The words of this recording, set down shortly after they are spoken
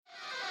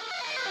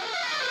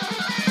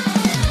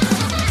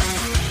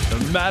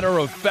Matter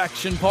of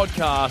Faction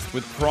podcast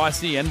with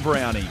Pricey and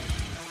Brownie.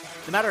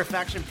 The Matter of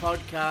Faction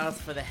podcast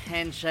for the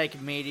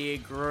Handshake Media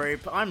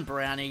Group. I'm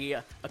Brownie.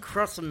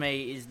 Across from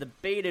me is the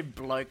bearded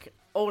bloke,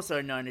 also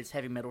known as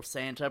Heavy Metal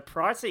Santa.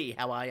 Pricey,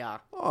 how are ya?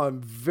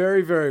 I'm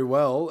very, very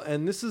well,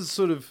 and this is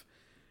sort of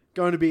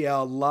going to be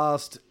our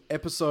last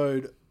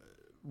episode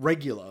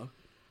regular.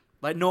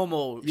 Like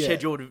normal,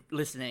 scheduled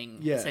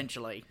listening,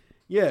 essentially.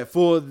 Yeah,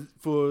 for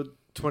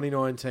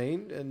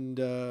 2019,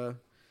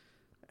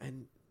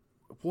 and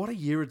what a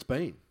year it's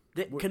been.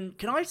 Can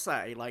I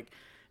say, like,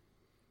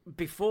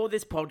 before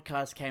this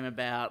podcast came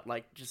about,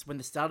 like, just when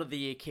the start of the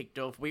year kicked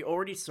off, we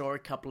already saw a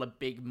couple of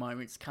big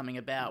moments coming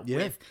about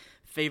with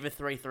Fever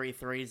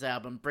 333's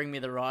album, Bring Me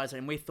the Horizon,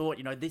 and we thought,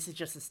 you know, this is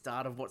just the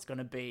start of what's going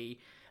to be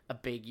a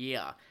big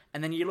year.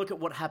 And then you look at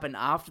what happened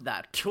after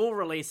that. Tool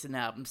released an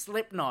album,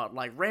 Slipknot,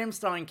 like,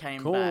 Rammstein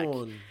came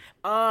Korn,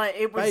 back.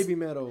 It was... Baby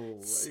Metal.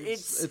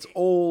 It's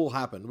all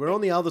happened. We're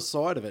on the other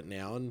side of it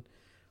now, and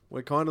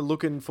we're kind of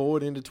looking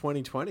forward into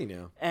 2020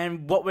 now.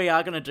 And what we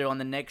are going to do on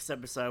the next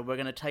episode, we're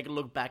going to take a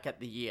look back at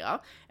the year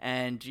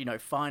and, you know,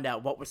 find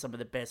out what were some of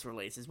the best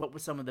releases, what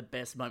were some of the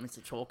best moments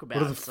to talk about.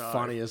 What are the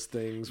funniest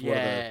things? Yeah. What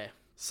are the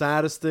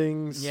saddest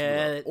things?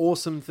 Yeah.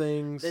 Awesome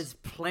things? There's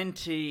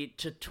plenty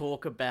to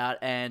talk about,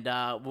 and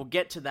we'll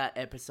get to that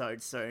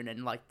episode soon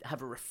and, like,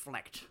 have a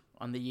reflect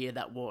on the year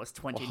that was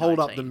 2019. Hold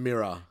up the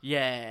mirror.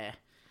 Yeah.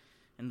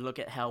 And look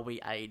at how we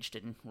aged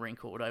and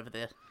wrinkled over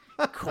the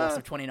course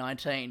of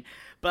 2019.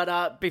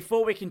 But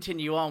before we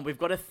continue on, we've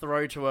got to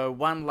throw to her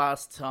one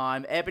last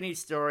time. Ebony's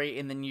story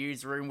in the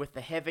newsroom with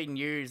the heavy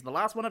news, the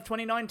last one of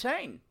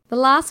 2019. The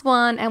last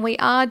one, and we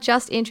are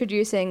just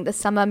introducing the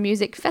Summer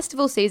Music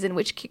Festival season,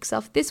 which kicks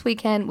off this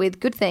weekend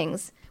with Good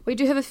Things. We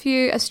do have a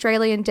few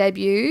Australian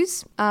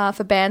debuts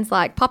for bands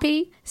like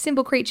Puppy,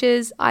 Simple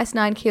Creatures, Ice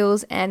Nine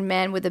Kills, and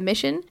Man with a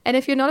Mission. And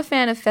if you're not a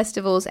fan of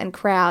festivals and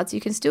crowds,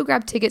 you can still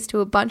grab tickets to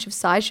a bunch of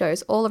side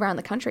shows all around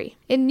the country.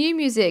 In new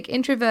music,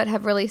 Introvert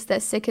have released their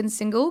second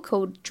single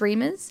called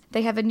Dreamers.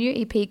 They have a new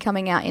EP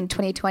coming out in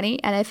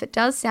 2020, and if it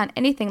does sound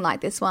anything like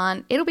this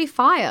one, it'll be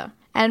fire.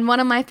 And one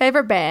of my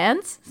favourite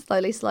bands,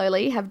 Slowly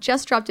Slowly, have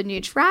just dropped a new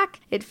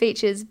track. It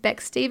features Beck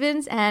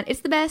Stevens and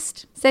it's the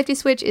best. Safety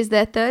Switch is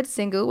their third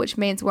single, which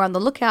means we're on the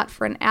lookout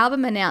for an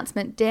album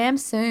announcement damn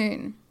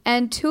soon.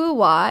 And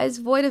tour-wise,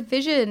 Void of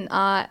Vision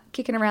are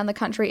kicking around the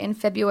country in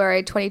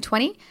February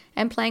 2020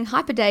 and playing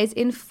Hyper Days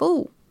in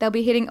full. They'll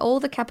be hitting all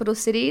the capital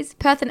cities.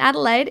 Perth and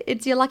Adelaide,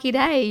 it's your lucky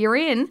day, you're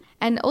in.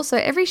 And also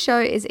every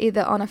show is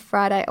either on a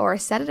Friday or a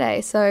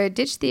Saturday, so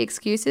ditch the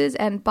excuses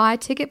and buy a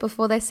ticket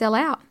before they sell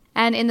out.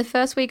 And in the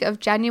first week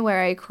of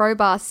January,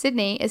 Crowbar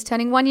Sydney is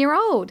turning 1 year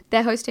old.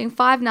 They're hosting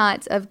 5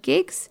 nights of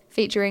gigs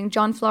featuring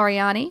John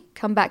Floriani,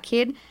 Comeback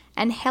Kid,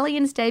 and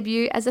Hellions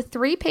debut as a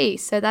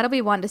 3-piece. So that'll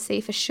be one to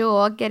see for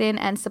sure. Get in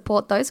and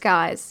support those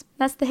guys.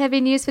 That's the heavy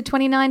news for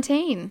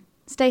 2019.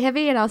 Stay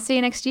heavy and I'll see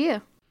you next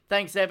year.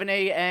 Thanks,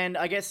 Ebony. And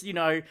I guess, you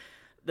know,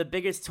 the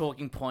biggest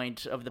talking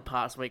point of the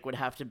past week would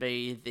have to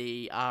be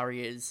the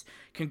Arias.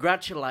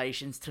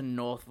 Congratulations to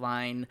North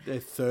Lane.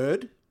 Their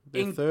third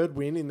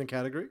win in the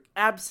category.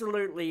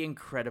 Absolutely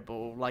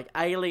incredible. Like,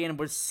 Alien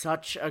was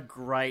such a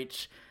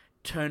great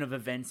turn of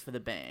events for the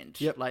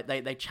band. Yep. Like,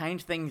 they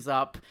changed things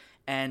up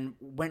and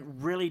went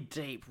really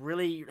deep,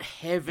 really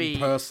heavy.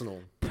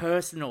 And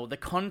personal. The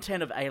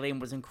content of Alien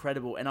was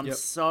incredible, and I'm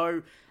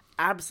so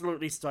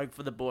absolutely stoked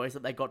for the boys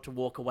that they got to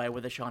walk away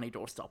with a shiny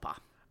doorstopper.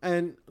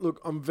 And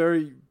look, I'm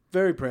very,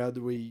 very proud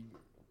that we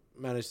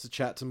managed to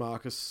chat to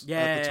Marcus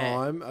at the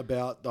time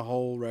about the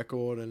whole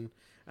record and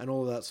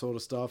all that sort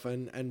of stuff,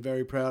 and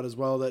very proud as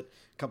well that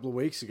a couple of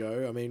weeks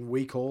ago, I mean,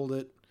 we called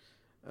it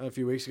a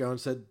few weeks ago and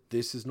said,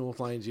 this is North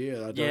Lane's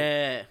year.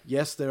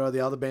 Yes, there are the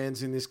other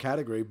bands in this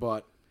category,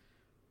 but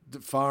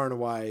far and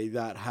away,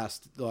 that has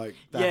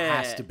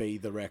to be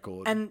the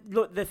record. And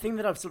look, the thing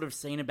that I've sort of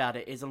seen about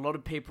it is a lot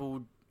of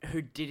people who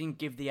didn't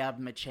give the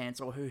album a chance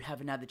or who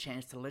haven't had the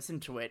chance to listen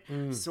to it,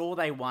 saw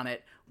they won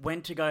it,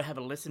 went to go have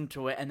a listen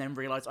to it, and then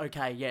realised,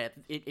 okay,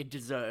 it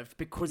deserved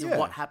because of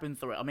what happened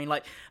through it. I mean,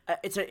 like,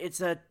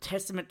 it's a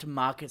testament to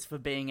Marcus for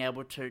being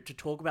able to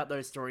talk about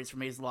those stories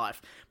from his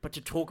life, but to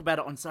talk about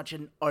it on such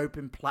an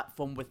open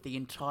platform with the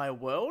entire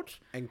world.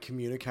 And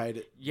communicate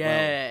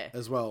it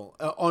as well.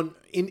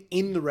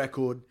 In the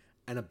record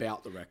and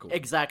about the record.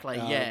 Exactly,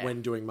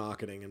 when doing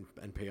marketing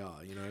and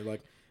PR, you know, like...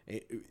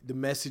 the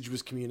message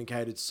was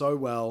communicated so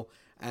well,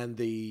 and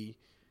the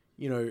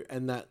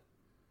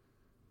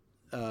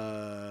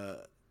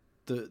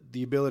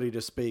ability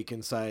to speak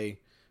and say,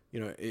 you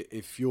know,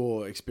 if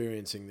you're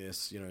experiencing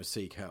this, you know,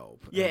 seek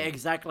help. Yeah,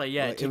 exactly.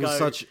 Yeah,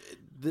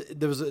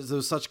 there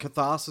was such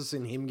catharsis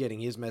in him getting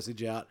his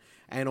message out,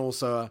 and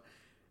also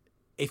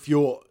if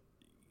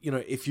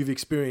you've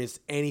experienced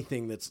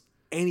anything that's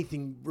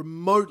anything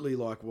remotely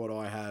like what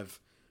I have,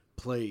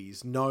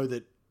 please know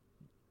that.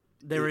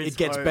 It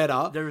gets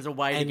better. There is a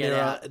way to get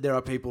out. There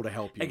are people to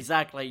help you.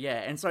 Exactly, yeah.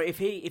 And so if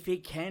he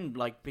can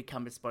like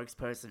become a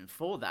spokesperson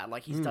for that,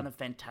 like he's done a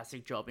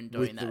fantastic job in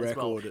doing that as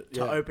well.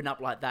 To open up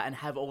like that and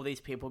have all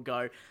these people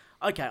go,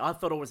 okay, I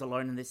thought I was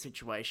alone in this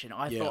situation.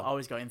 I thought I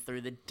was going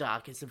through the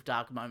darkest of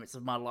dark moments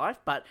of my life,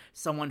 but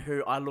someone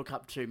who I look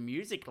up to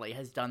musically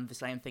has done the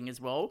same thing as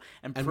well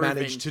and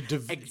managed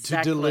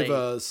to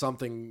deliver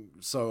something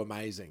so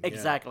amazing.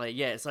 Exactly,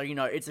 yeah. So,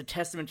 it's a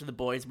testament to the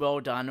boys. Well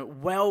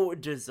done, well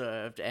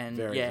deserved, and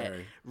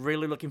very.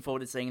 Really looking forward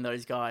to seeing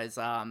those guys.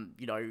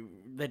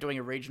 They're doing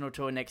a regional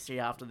tour next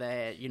year after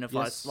their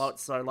unified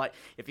slots. So,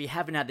 if you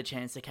haven't had the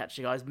chance to catch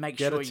the guys, make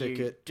sure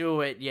you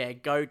do it. Yeah,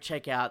 go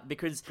check out,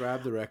 because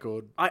grab the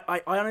record.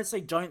 I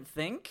honestly don't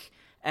think,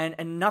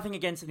 and nothing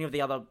against any of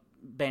the other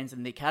bands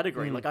in the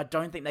category, I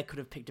don't think they could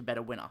have picked a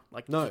better winner.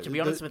 No, to be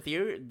honest with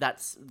you,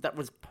 that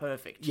was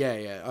perfect.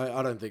 Yeah.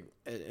 I don't think,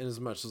 and as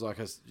much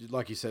as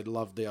like you said,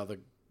 loved the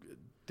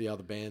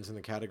other bands in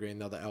the category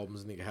and the other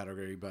albums in the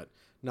category, but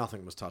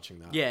nothing was touching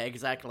that. Yeah,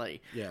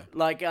 exactly. Yeah.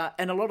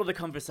 And a lot of the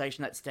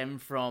conversation that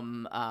stemmed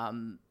from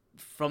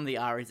the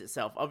ARIAs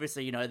itself.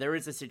 Obviously, there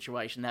is a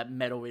situation that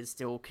metal is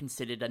still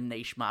considered a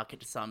niche market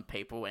to some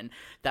people, and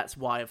that's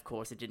why, of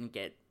course, it didn't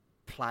get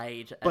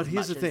played as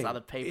much as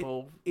other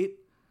people. It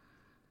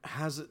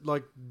has,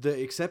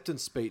 the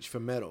acceptance speech for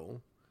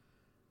metal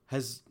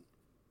has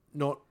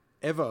not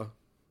ever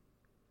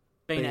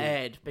been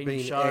aired,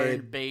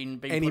 shown,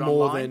 been any put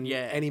more online.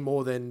 any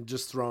more than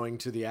just throwing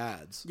to the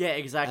ads. Yeah,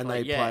 exactly. And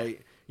they play,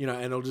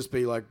 and it'll just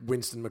be like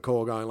Winston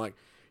McCall going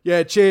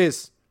yeah,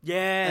 cheers.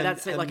 Yeah,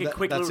 that's it, a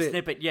quick little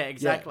snippet. Yeah,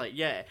 exactly,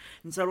 yeah.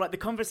 And so, the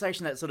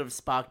conversation that sort of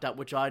sparked up,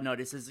 which I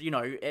noticed is,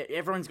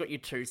 everyone's got your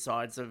two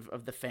sides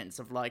of the fence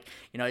of,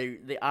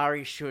 the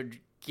ARIA should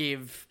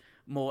give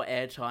more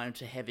airtime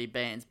to heavy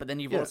bands, but then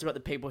you've also got the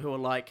people who are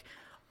like,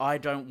 I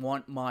don't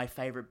want my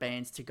favourite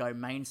bands to go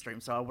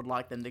mainstream, so I would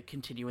like them to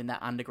continue in that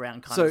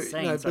underground kind of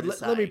scene.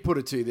 Let me put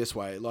it to you this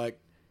way.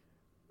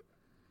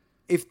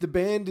 If the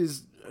band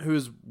who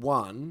has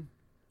won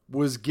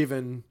was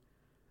given,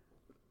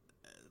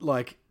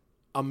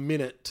 a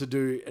minute to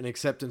do an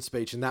acceptance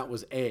speech and that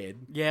was aired,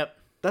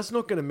 that's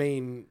not going to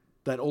mean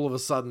that all of a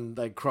sudden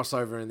they cross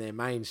over in their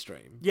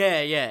mainstream.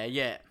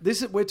 Yeah.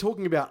 We're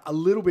talking about a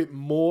little bit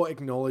more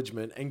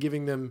acknowledgement and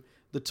giving them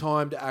the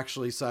time to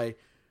actually say,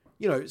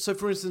 so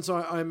for instance,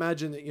 I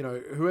imagine that,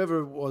 whoever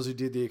it was who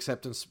did the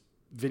acceptance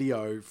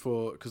video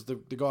because the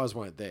guys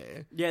weren't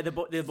there. Yeah, the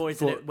boys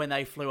did it when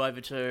they flew over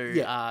to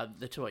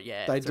the tour,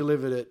 They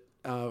delivered it,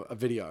 a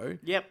video.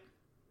 Yep.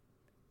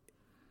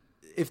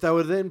 If they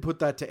would then put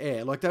that to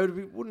air, they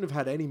wouldn't have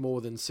had any more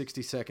than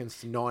 60 seconds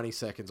to 90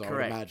 seconds, I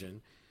would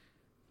imagine.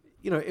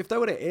 If they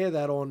were to air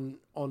that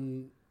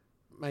on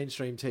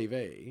mainstream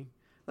TV,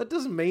 that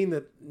doesn't mean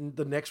that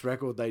the next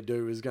record they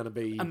do is going to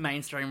be a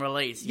mainstream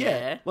release.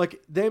 Yeah.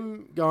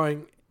 Them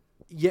going,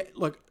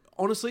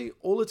 honestly,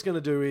 all it's going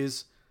to do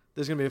is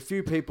there's going to be a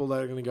few people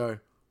that are going to go,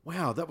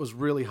 wow, that was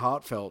really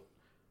heartfelt.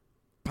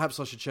 Perhaps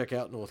I should check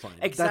out Northlane.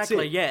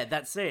 Exactly.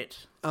 That's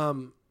it.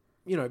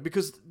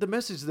 Because the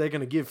message they're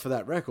going to give for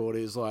that record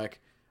is I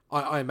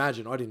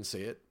imagine, I didn't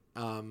see it,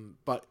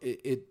 but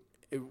it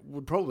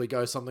would probably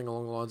go something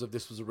along the lines of,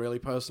 this was a really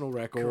personal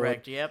record.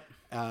 Correct, yep.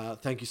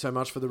 Thank you so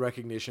much for the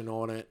recognition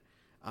on it.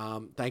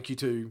 Thank you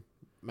to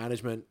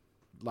management,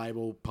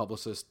 label,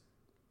 publicist,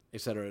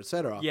 etc.,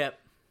 etc. Yep.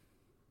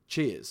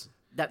 Cheers.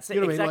 That's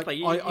it, exactly.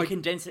 You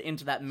condense it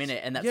into that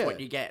minute and that's what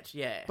you get,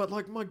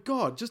 But my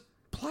God, just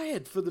play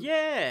it for the...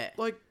 Yeah.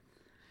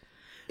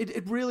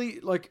 It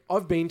really,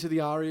 I've been to the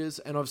ARIAs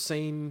and I've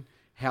seen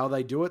how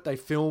they do it. They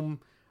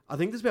film, I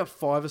think there's about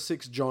 5 or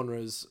 6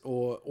 genres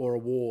or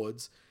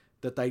awards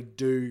that they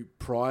do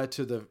prior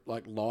to the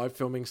live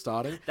filming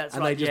starting. That's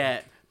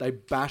right, They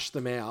bash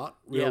them out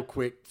real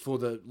quick for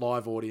the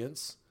live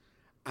audience,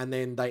 and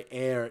then they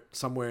air it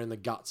somewhere in the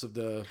guts of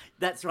the...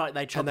 That's right,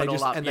 they chop it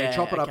all up. And they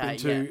chop it up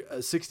into a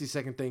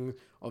 60-second thing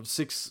of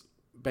 6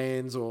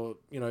 bands or,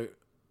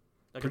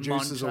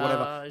 producers or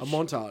whatever. A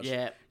montage.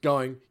 Yeah.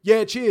 Going,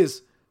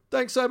 cheers.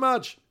 Thanks so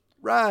much.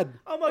 Rad.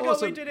 Oh my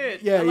God, we did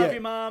it. Yeah, I love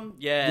you, Mum.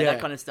 Yeah, that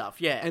kind of stuff.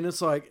 Yeah. And it's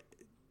to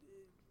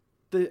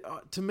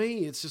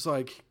me, it's just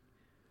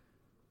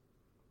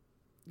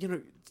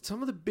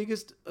some of the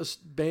biggest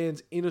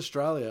bands in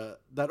Australia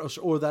that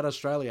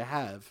Australia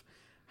have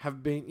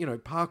been,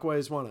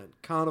 Parkway's won it,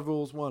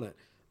 Carnival's won it,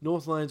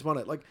 Northlane's won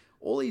it.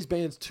 All these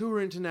bands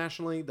tour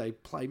internationally. They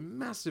play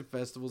massive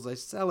festivals. They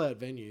sell out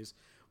venues.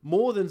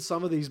 More than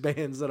some of these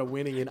bands that are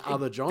winning in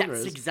other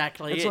genres. That's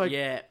exactly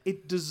it,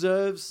 It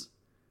deserves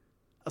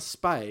a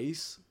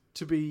space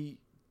to be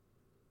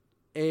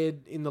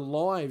aired in the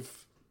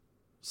live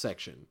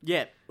section.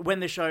 Yeah, when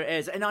the show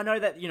airs. And I know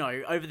that,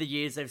 over the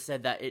years they've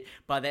said that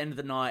by the end of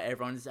the night,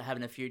 everyone's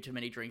having a few too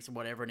many drinks and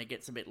whatever, and it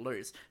gets a bit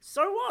loose.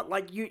 So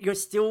what? You're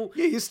still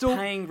paying respect to the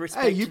Australian bands.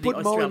 Hey, you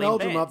put Molly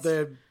Meldrum up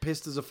there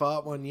pissed as a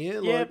fart one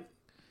year. Yeah.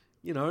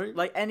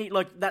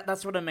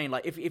 That's what I mean.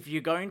 If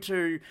you're going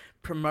to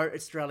promote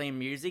Australian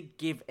music,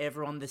 give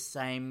everyone the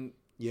same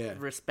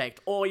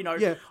respect. Or,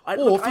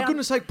 for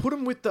goodness sake, put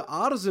them with the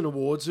Artisan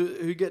Awards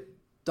who get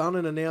done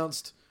and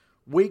announced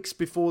weeks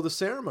before the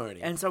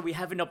ceremony. And so we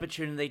have an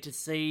opportunity to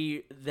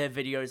see their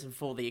videos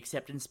for the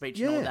acceptance speech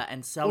Yeah. and all that,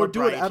 and Or celebrate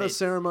do it at a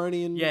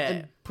ceremony and, Yeah.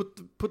 and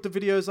put the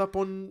videos up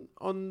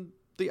on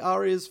the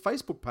ARIA's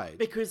Facebook page.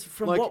 Because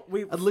from like, what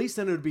we at least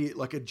then it would be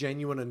like a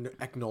genuine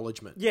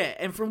acknowledgement. Yeah,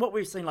 and from what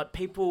we've seen, like,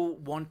 people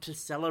want to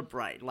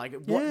celebrate. Like,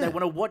 what, Yeah. they want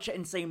to watch it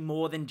and see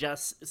more than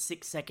just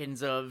 6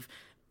 seconds of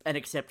an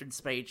acceptance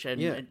speech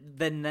and, Yeah. and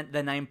then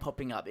the name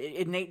popping up.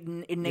 It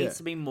needs Yeah.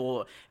 to be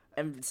more,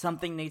 and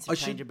something needs to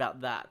change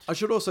about that. I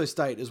should also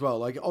state as well,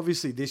 like,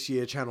 obviously this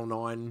year Channel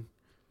 9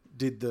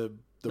 did the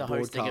The broadcast.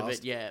 hosting of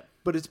it, yeah.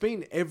 But it's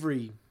been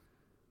every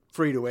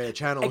free-to-air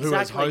channel who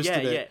Exactly, has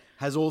hosted yeah, it yeah.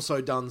 has also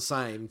done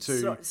same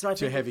to So I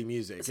think heavy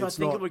music. so I It's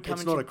think not, it would come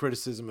it's into- not a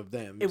criticism of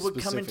them. It would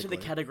come into the specifically.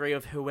 category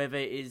of whoever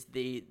is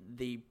the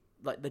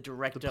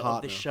director of the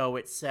partner. show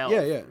itself.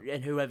 Yeah, yeah.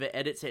 And whoever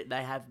edits it,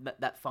 they have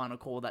that final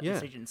call, that Yeah.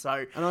 decision.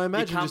 So And I you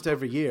imagine can't just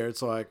every year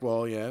it's like,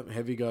 well, yeah,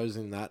 heavy goes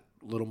in that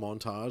little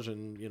montage,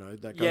 and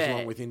that goes Yeah.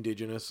 along with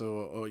Indigenous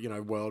or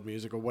world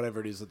music or whatever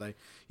it is that they,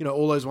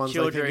 all those ones they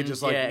children, think are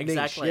just like yeah, niche.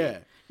 exactly. Yeah.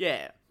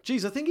 Yeah.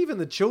 Geez, I think even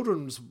the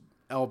children's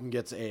album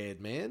gets aired,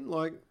 man.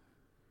 Like,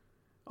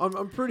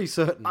 I'm pretty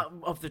certain.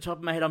 Off the top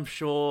of my head, I'm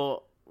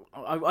sure.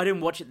 I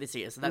didn't watch it this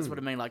year, so that's what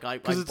I mean. Like, I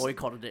 'Cause it's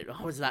boycotted it.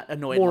 I was that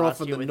annoyed More last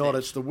often year than with not, it.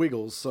 it's the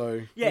Wiggles.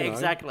 So Yeah, you know.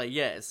 exactly.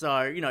 Yeah.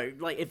 So,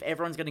 like, if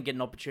everyone's going to get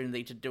an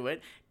opportunity to do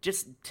it,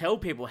 just tell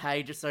people,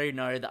 hey, just so you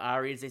know, the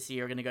ARIAs this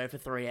year are going to go for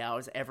 3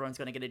 hours. Everyone's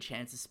going to get a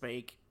chance to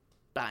speak.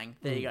 Bang.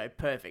 There you go.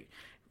 Perfect.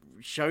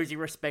 Shows you're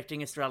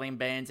respecting Australian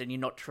bands and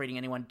you're not treating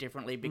anyone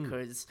differently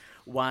because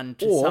one,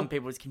 to Or- some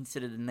people, is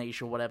considered a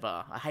niche or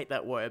whatever. I hate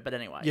that word, but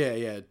anyway.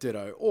 Yeah,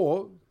 ditto.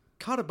 Or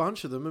cut a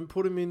bunch of them and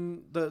put them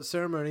in the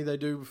ceremony they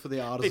do for the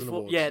Artisan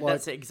Awards. Yeah, Like,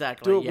 that's it,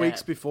 exactly. Do it yeah.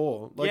 weeks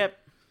before. Like, Yep.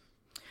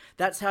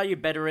 That's how you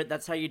better it.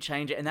 That's how you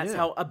change it. And that's Yeah.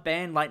 how a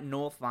band like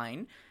North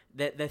Lane,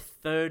 their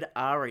third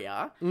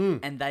aria,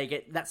 and they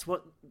get, that's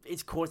what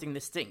is causing the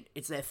stink.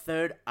 It's their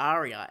third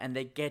aria, and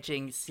they're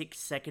getting 6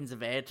 seconds of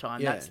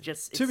airtime. Yeah. That's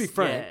just, to be it's-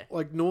 frank, yeah.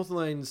 like North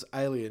Lane's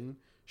Alien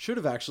should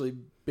have actually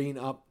been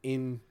up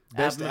in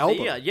best Album of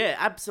the album. year. Yeah,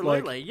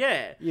 absolutely. Like,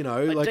 yeah.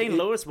 like Dean it-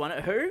 Lewis won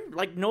it. Who?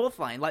 Like North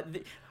Lane. Like,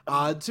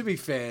 To be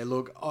fair,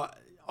 look,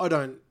 I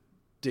don't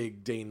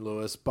dig Dean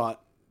Lewis,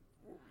 but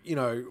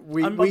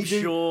I'm we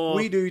do sure-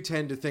 we do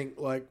tend to think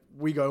like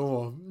we go,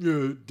 oh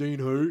yeah, Dean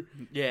who?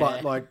 Yeah.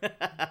 But like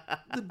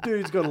the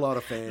dude's got a lot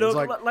of fans. Look,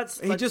 like let's-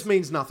 he just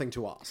means nothing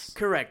to us.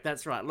 correct.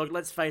 That's right. Look,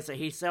 let's face it.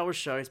 He sells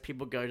shows.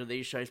 People go to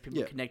these shows. People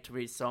Yeah. connect to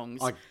his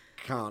songs. I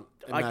can't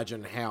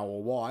imagine how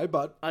or why,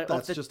 but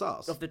that's just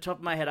us. Off the top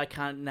of my head, I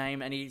can't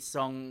name any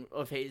song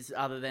of his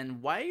other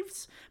than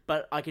Waves,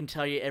 but I can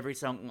tell you every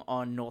song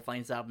on North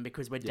Lane's album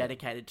because we're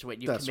dedicated to it.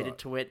 You've That's committed right.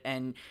 to it,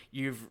 and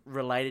you've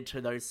related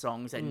to those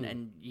songs,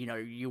 and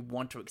you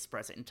want to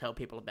express it and tell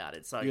people about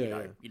it. So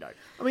Yeah. you know,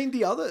 I mean,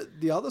 the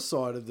other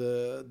side of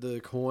the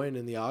coin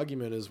and the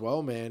argument as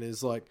well, man,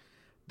 is like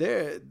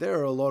there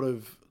are a lot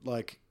of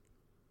like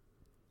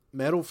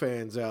metal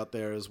fans out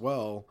there as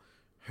well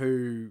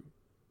who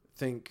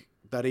think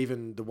that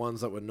even the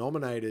ones that were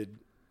nominated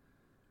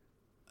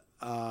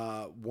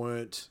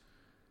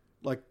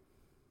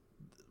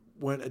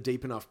weren't a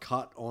deep enough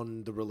cut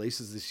on the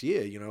releases this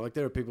year. Like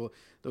there are people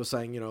that were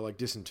saying, like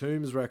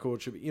Disentomb's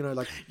record should be,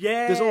 like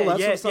there's all that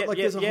sort of stuff. Like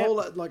there's a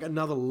whole like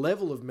another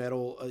level of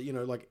metal,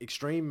 like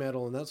extreme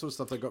metal and that sort of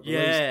stuff that got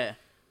released yeah.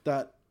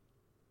 that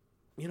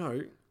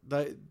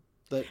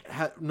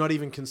that not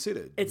even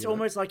considered. It's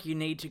almost like they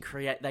need to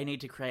create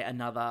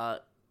another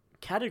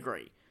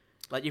category.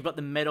 Like you've got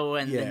the metal,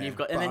 and then you've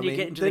got, and then you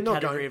get into the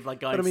category of like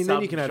going. But I mean,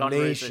 then you can have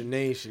sub-genres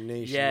niche and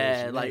niche.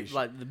 Yeah, and niche.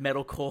 like the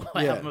metalcore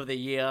Yeah. album of the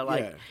year.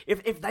 Like Yeah.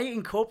 if they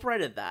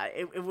incorporated that,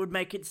 it would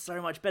make it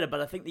so much better. But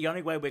I think the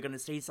only way we're going to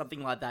see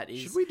something like that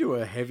is Should we do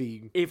a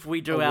heavy? if we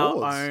do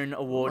awards? our own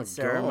award my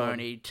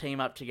ceremony, team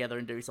up together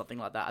and do something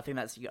like that. I think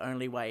that's the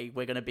only way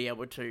we're going to be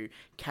able to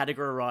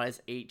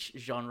categorize each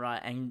genre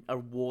and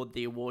award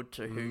the award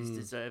to who's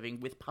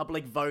deserving with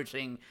public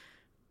voting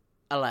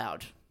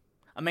allowed.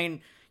 I mean,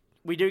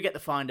 we do get to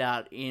find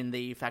out in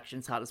the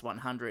Factions Hardest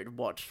 100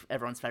 what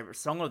everyone's favourite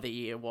song of the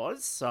year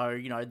was. So,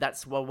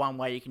 that's one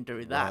way you can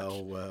do that.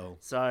 Well.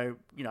 So,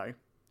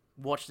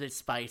 watch this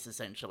space,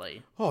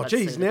 essentially. Oh, Let's see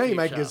geez, the now you're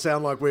making future. it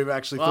sound like we've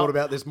actually Well, thought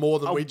about this more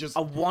than we just...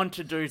 I want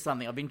to do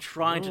something. I've been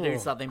trying to do Oh.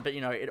 something, but,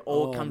 it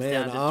all comes man,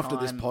 down to after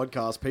time. this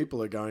podcast,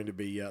 people are going to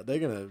be... they're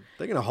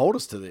gonna hold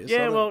us to this. Yeah,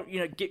 I don't-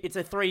 well, it's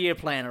a 3-year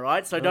plan, all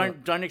right? So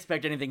don't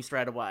expect anything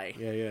straight away.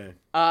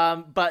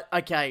 Yeah. But,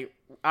 okay,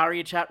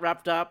 ARIA chat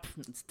wrapped up.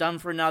 It's done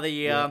for another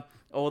year. Yeah.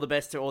 All the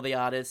best to all the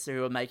artists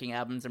who are making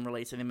albums and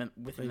releasing them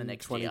within the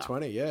next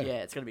 2020, year. yeah. Yeah,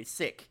 it's going to be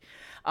sick.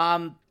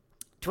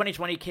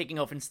 2020 kicking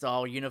off in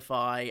style.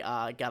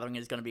 Unify Gathering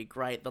is going to be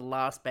great. The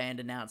last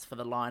band announced for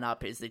the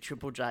lineup is the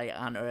Triple J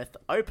Unearthed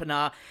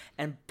opener,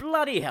 and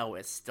bloody hell,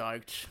 we're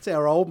stoked. It's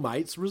our old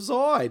mates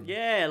reside.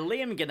 Yeah,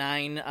 Liam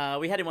Ganane,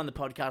 we had him on the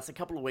podcast a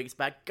couple of weeks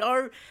back.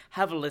 Go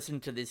have a listen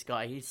to this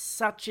guy. He's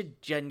such a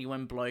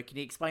genuine bloke, and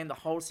he explained the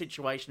whole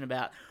situation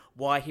about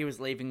why he was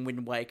leaving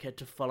Wind Waker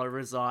to follow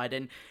Reside,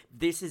 and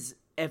this is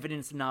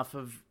evidence enough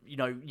of,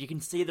 you can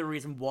see the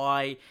reason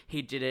why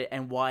he did it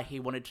and why he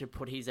wanted to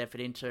put his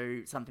effort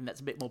into something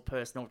that's a bit more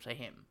personal to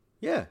him.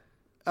 Yeah.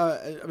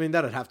 I mean,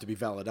 that'd have to be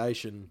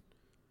validation.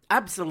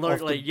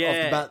 Absolutely, off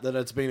yeah. the bat that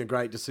it's been a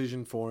great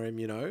decision for him,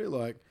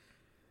 like,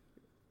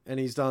 and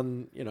he's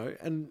done,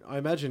 and I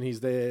imagine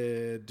he's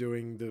there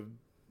doing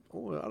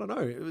I don't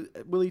know,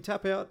 will he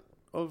tap out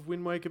of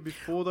Wind Waker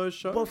before those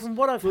shows? Well, from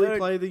what I've will heard, he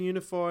play the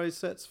Unify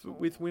sets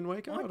with Wind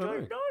Waker? I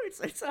don't know.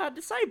 It's hard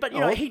to say, but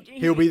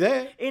he'll be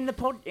there in the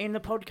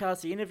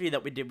podcast, the interview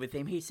that we did with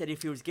him. He said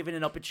if he was given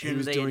an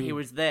opportunity and he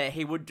was there,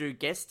 he would do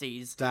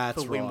guesties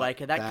for Wind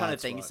Waker, that kind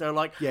of thing. Right.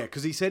 So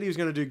because he said he was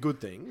going to do good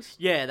things.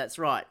 Yeah, that's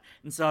right.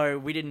 And so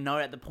we didn't know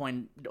at the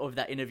point of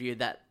that interview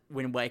that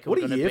Wind Waker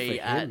was going to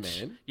be at.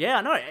 Man. Yeah,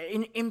 I know.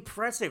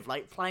 Impressive.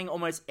 Like playing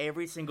almost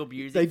every single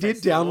music. They did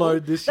festival.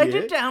 download this year. They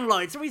did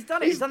download, so he's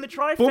done it. He's done the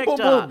trifecta, boom, boom,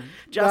 boom.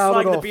 just Nailed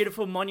like it the off.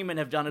 Beautiful Monument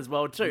have done as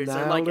well too. So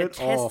Nailed a it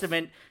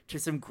testament to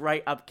some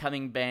great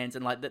upcoming bands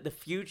and like the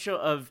future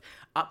of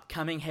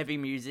upcoming heavy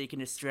music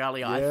in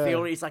Australia. Yeah. I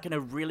feel is like in a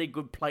really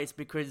good place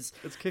because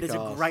there's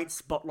a ass. great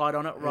spotlight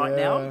on it right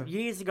now.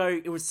 Years ago,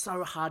 it was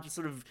so hard to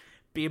sort of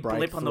be a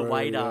blip on the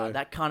radar,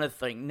 that kind of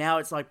thing. Now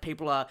it's like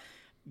people are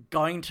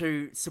going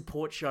to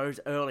support shows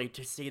early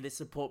to see the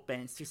support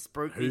bands, to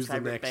spruik these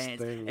favorite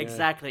bands.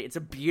 Exactly. It's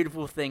a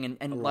beautiful thing.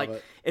 And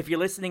like, if you're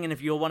listening and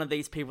if you're one of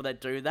these people that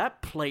do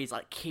that, please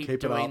like keep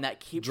doing that.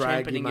 Keep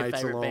championing your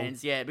favorite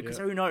bands. Yeah, because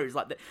who knows?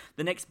 Like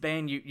the next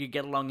band you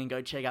get along and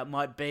go check out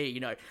might be,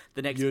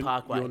 the next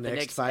Parkway, the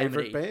next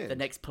Amity, the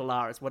next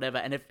Polaris, whatever.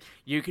 And if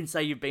you can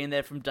say you've been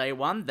there from day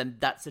one, then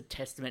that's a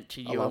testament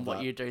to you and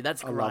what you do.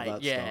 That's great.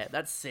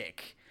 That's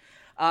sick.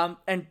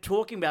 And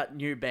talking about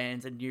new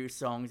bands and new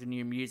songs and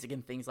new music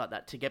and things like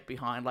that to get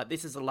behind, like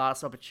this is the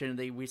last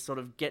opportunity we sort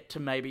of get to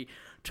maybe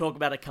talk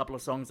about a couple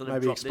of songs that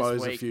have dropped this week. Maybe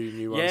expose a few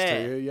new ones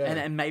to you,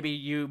 And maybe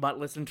you might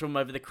listen to them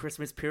over the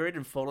Christmas period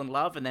and fall in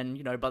love, and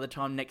then, by the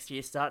time next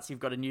year starts, you've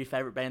got a new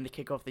favourite band to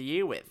kick off the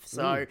year with.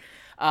 So,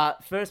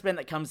 first band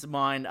that comes to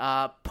mind,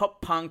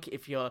 pop punk,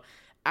 if you're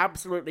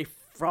absolutely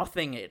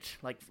frothing it,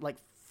 like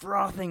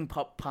frothing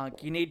pop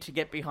punk, you need to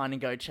get behind and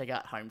go check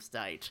out Home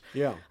State.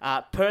 Yeah.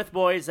 Perth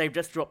Boys, they've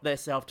just dropped their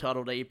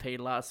self-titled EP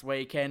last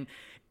week, and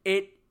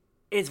it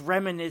is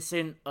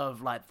reminiscent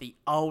of like the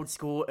old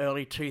school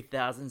early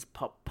 2000s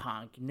pop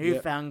punk,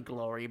 Newfound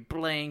Glory,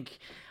 Blink,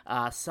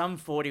 Sum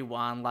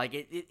 41. Like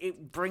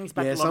it brings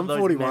back a lot of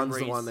those memories. Sum 41's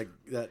the one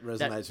that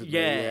resonates with me.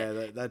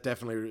 Yeah, that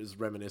definitely is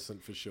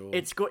reminiscent for sure.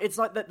 It's good. It's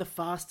like the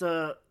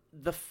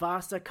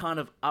faster kind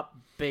of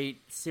upbeat,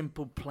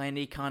 simple,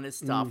 planny kind of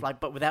stuff,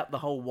 but without the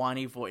whole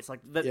whiny voice.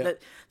 Like the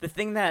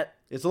thing that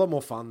it's a lot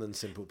more fun than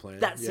Simple Plan.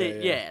 That's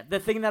it. Yeah. The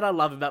thing that I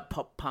love about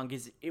pop punk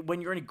is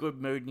when you're in a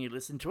good mood and you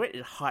listen to it,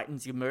 it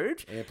heightens your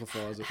mood,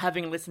 amplifies it.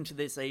 Having listened to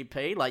this EP,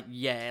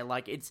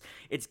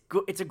 it's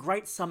good. It's a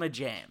great summer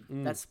jam.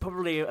 That's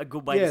probably a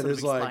good way to sort of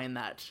explain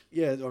that.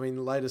 Yeah, I mean,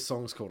 the latest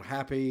song's called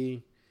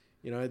Happy.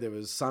 There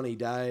was Sunny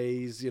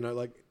Days.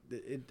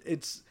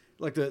 It's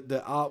like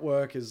the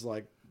artwork is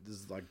like.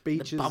 There's like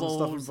beaches and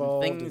stuff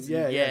involved. And things,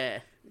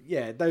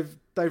 yeah.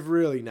 They've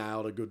really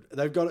nailed a good.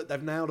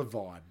 They've nailed a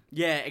vibe.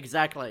 Yeah,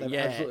 exactly. They've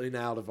absolutely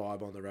nailed a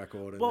vibe on the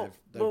record, and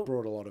they've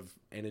brought a lot of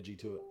energy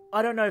to it.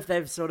 I don't know if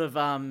they've sort of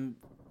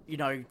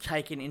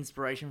taken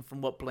inspiration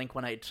from what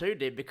Blink-182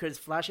 did, because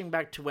flashing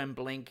back to when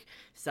Blink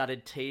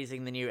started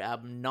teasing the new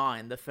album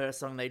 9, the first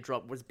song they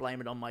dropped was Blame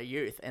It On My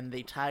Youth, and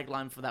the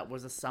tagline for that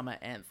was a summer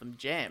anthem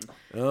jam.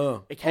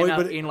 Oh. It came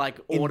out in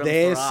like autumn in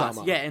their for us.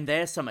 summer. Yeah, in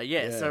their summer,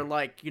 yeah. So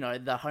like,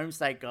 the Home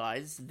State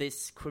guys,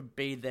 this could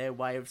be their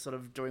way of sort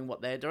of doing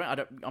what they're doing.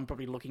 I'm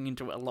probably looking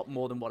into it a lot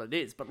more than what it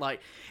is, but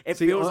like, it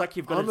feels like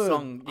you've got a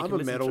song you I'm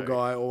can a metal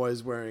guy,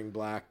 always wearing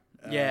black.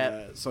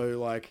 So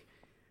like,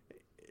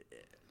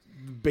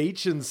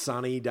 beach and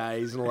sunny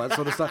days and all that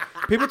sort of stuff.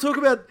 People talk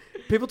about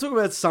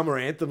summer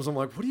anthems. I'm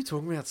like, what are you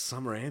talking about?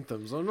 Summer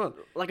anthems? I'm not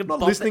like a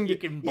not bop listening that you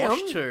can bosh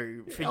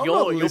to for I'm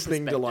your not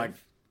listening to perspective. like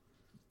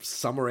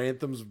summer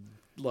anthems.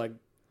 Like,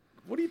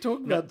 what are you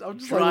talking about? I'm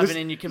just driving like,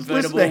 in your listen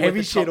convertible to with heavy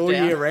the shit top all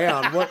down. year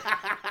round. What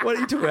are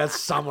you talking about?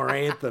 Summer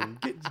anthem?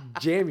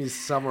 Jam your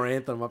summer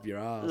anthem up your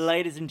ass.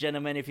 Ladies and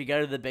gentlemen, if you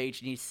go to the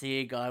beach and you see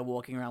a guy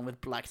walking around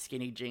with black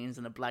skinny jeans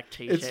and a black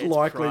t-shirt, It's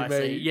likely pricey.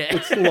 me. Yeah.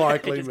 It's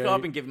likely Just me. go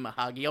up and give him a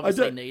hug. He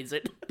obviously needs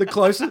it. The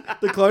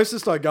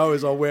closest I go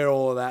is I'll wear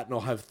all of that and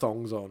I'll have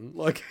thongs on.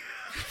 Like,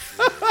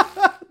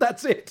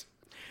 that's it.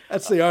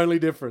 That's the only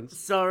difference.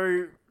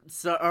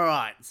 So, all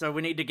right. So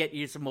we need to get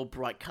you some more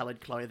bright coloured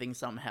clothing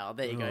somehow.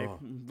 There you go.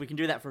 We can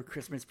do that for a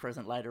Christmas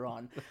present later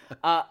on.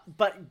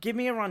 But give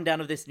me a rundown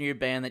of this new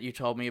band that you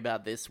told me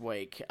about this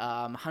week,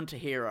 Hunter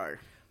Hero.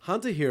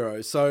 Hunter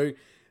Hero. So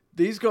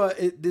these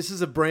guys, this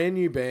is a brand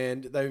new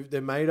band. They're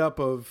made up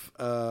of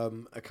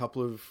a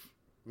couple of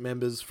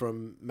members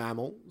from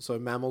Mammal. So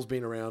Mammal's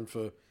been around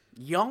for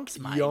Yonks,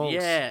 mate. yonks.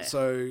 Yeah.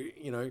 So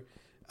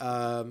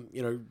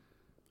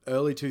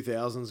early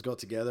 2000s got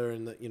together,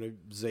 and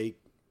Zeke.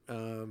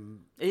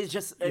 He's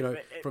just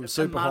from a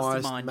Super High,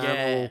 mastermind,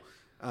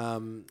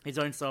 Mammal, his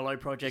own solo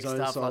project, his own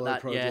stuff solo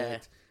like that.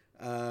 project.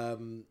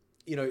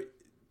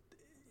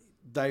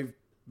 they've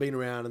been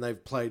around and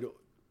they've played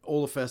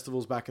all the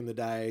festivals back in the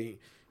day.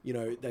 You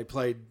know, they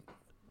played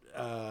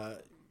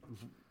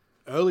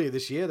earlier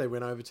this year. They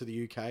went over to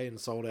the UK and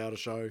sold out a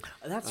show.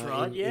 That's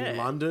right, in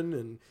London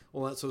and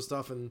all that sort of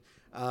stuff. And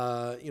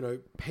you know,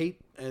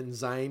 Pete and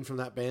Zane from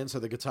that band, so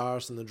the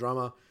guitarist and the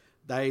drummer,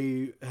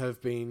 they've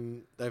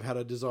had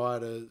a desire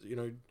to, you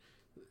know,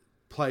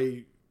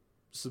 play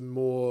some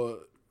more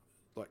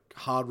like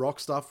hard rock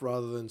stuff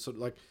rather than sort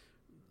of like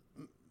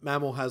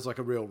Mammal has like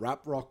a real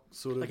rap rock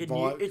sort of like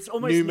vibe. it's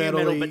almost new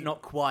metal, but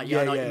not quite.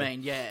 Yeah, I know what you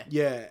mean. Yeah.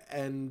 Yeah,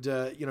 and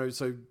you know,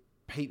 so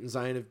Pete and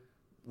Zane have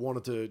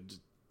wanted to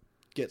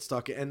get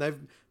stuck in, and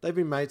they've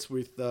been mates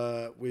with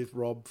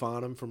Rob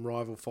Farnham from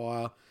Rival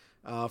Fire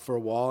for a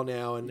while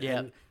now,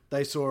 and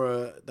they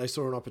saw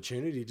an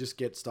opportunity to just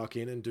get stuck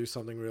in and do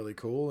something really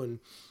cool, and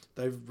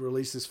they've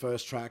released this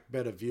first track,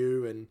 Better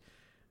View, and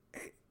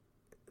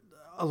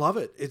I love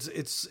it.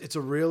 It's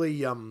a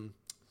really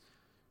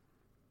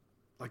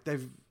like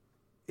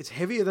it's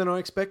heavier than I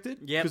expected.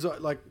 Yeah, because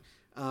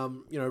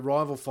you know,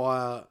 Rival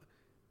Fire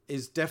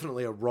is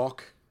definitely a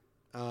rock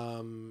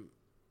band.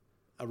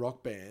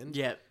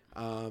 Yeah.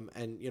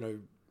 And you know,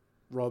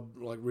 Rob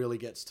like really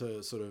gets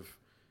to sort of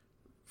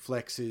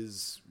flex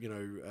his, you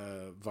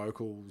know,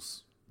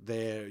 vocals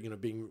there, you know,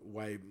 being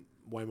way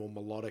more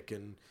melodic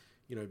and,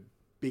 you know,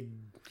 big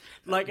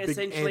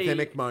essentially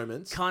anthemic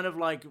moments, kind of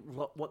like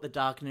what the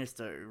Darkness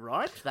do,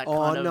 right? That oh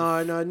kind of,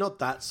 no, not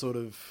that sort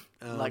of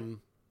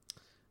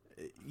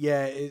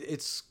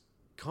it's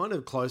kind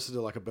of closer to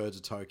like a Birds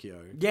of Tokyo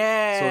sort of thing.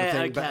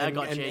 Okay, I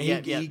got you.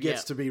 And he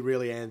gets to be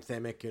really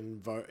anthemic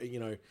and you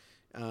know,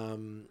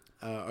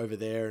 over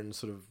there and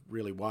sort of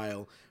really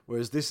wail,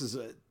 whereas this is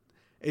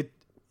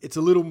it's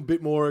a little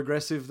bit more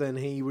aggressive than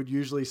he would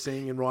usually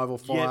sing in Rival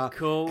Fire. Yeah,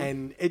 cool.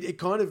 And it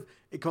kind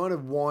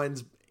of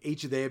winds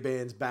each of their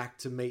bands back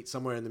to meet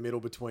somewhere in the middle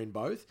between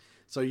both.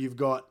 So you've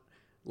got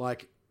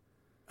like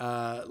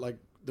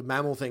the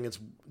Mammal thing. It's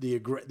the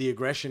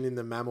aggression in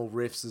the Mammal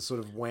riffs is sort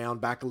of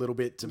wound back a little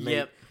bit to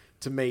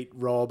meet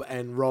Rob,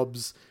 and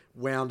Rob's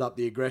wound up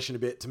the aggression a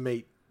bit to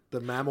meet the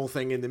Mammal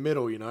thing in the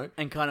middle, you know,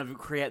 and kind of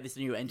create this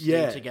new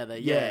entity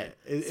together.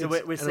 So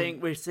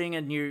we're seeing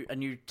a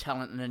new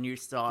talent and a new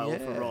style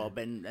for Rob,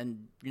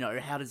 and you know,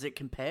 how does it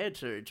compare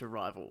to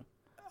Rival?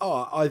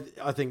 Oh,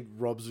 I think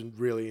Rob's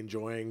really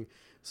enjoying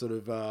sort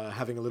of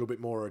having a little bit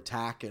more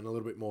attack and a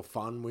little bit more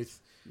fun with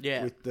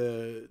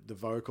the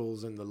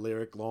vocals and the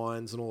lyric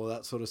lines and all of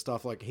that sort of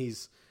stuff. Like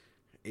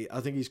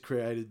I think he's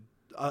created.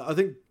 I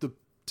think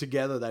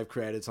together they've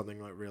created something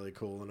like really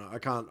cool, and I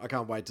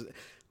can't wait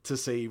to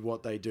see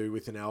what they do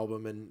with an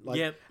album. And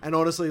and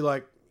honestly,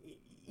 like,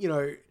 you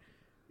know,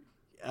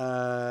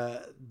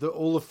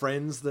 all the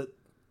friends that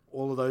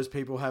all of those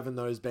people have in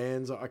those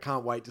bands, I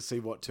can't wait to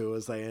see what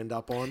tours they end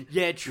up on.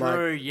 Yeah,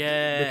 true.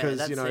 Because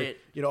that's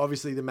you know,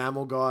 obviously the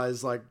Mammal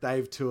guys, like,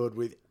 they've toured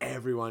with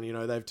everyone. You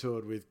know, they've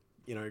toured with,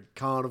 you know,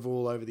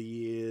 Carnival over the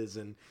years,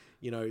 and,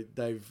 you know,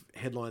 they've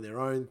headlined their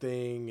own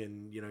thing,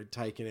 and, you know,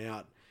 taken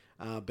out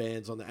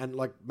bands on and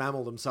like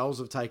Mammal themselves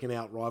have taken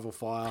out Rival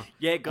Fire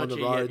on the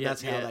road.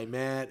 That's how they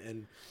met,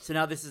 and so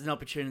now this is an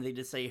opportunity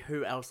to see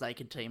who else they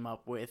could team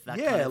up with. That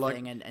kind of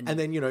thing, and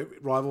then, you know,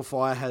 Rival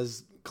Fire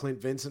has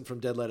Clint Vincent from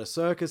Dead Letter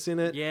Circus in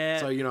it. Yeah,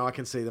 so, you know, I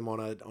can see them on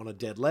a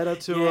Dead Letter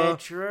tour. Yeah,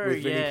 true.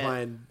 With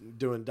Vinny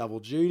doing double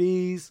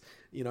duties.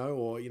 You know,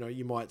 or, you know,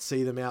 you might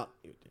see them out.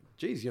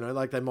 Geez, you know,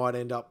 like they might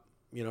end up,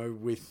 you know,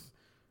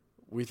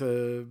 with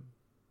a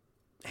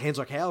Hands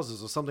Like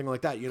Houses or something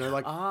like that, you know,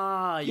 like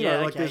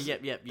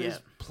there's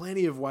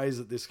plenty of ways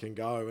that this can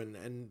go,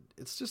 and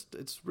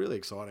it's really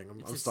exciting.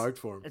 I'm stoked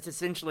for them. It's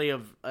essentially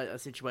a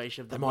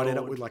situation of they might end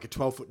up with like a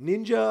 12-foot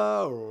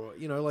ninja, or,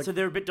 you know, like, so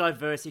they're a bit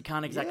diverse. You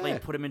can't exactly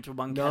put them into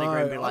one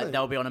category and be like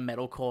they'll be on a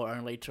metalcore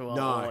only tour,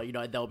 or, you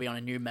know, they'll be on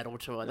a new metal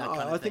tour. That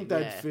kind of thing.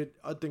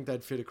 I think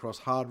they'd fit across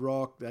hard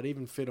rock. They'd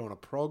even fit on a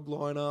prog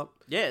lineup.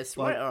 Yeah,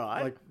 sweet. Like, all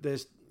right. Like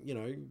there's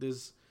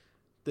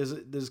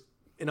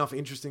enough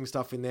interesting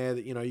stuff in there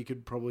that, you know, you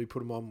could probably put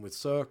them on with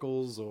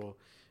Circles, or,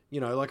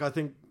 you know, like, I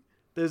think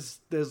there's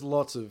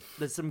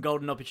some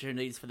golden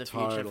opportunities for the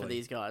future for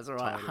these guys. All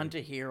right, Hunter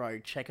Hero,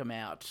 check them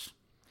out.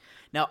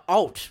 Now,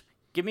 Alt,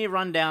 give me a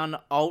rundown,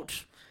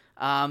 Alt,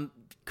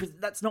 because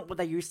that's not what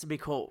they used to be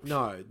called.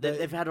 No,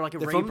 they've had like a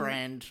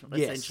rebrand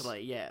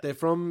essentially. Yeah, they're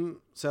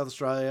from South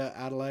Australia,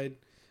 Adelaide.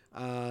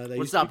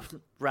 What's up,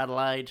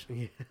 Radelaide?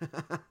 Yeah.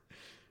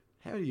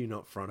 How do you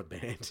not front a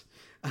band?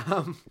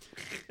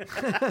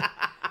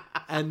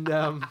 And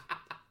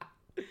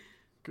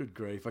good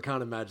grief, I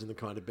can't imagine the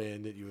kind of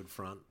band that you would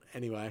front.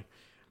 Anyway,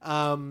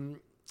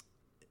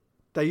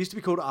 they used to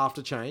be called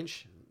After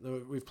Change.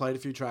 We've played a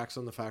few tracks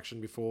on the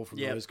Faction before from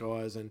those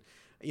guys, and,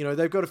 you know,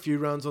 they've got a few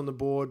runs on the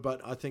board, but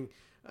I think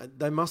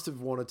they must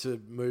have wanted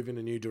to move in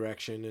a new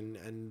direction,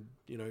 and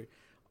you know,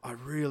 I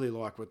really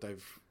like what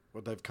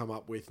they've come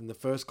up with. And the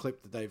first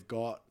clip that they've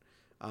got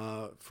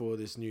for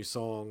this new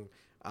song,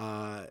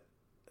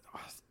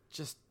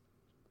 just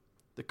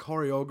the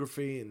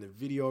choreography and the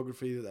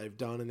videography that they've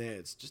done in there,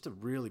 it's just a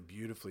really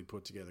beautifully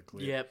put together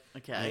clip. Yep.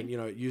 Okay. And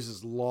it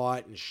uses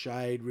light and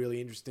shade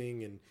really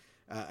interesting,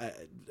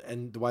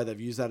 and the way they've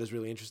used that is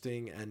really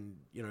interesting. And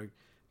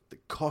the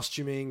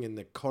costuming and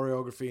the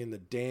choreography and the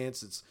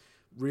dance, it's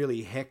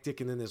really hectic.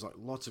 And then there's like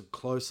lots of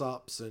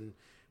close-ups, and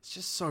it's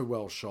just so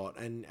well shot.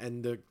 And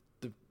the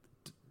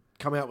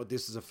come out with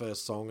this as a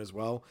first song as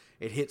well.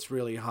 It hits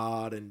really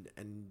hard, and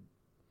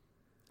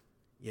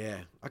yeah,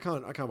 I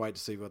can't wait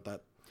to see what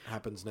that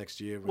happens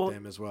next year with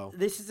them as well.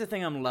 This is the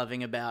thing I'm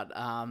loving about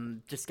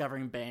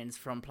discovering bands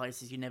from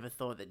places you never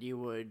thought that you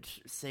would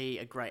see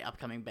a great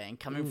upcoming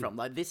band coming from.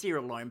 Like this year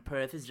alone,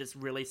 Perth has just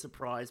really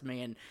surprised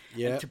me, and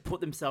to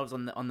put themselves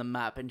on the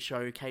map and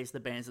showcase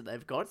the bands that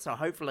they've got. So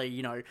hopefully,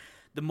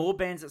 the more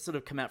bands that sort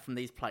of come out from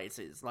these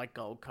places, like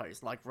Gold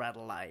Coast, like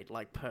Radelaide,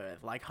 like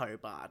Perth, like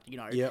Hobart,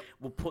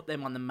 we'll put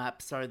them on the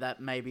map so that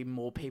maybe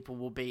more people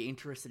will be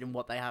interested in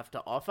what they have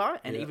to offer,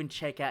 and even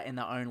check out in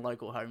their own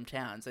local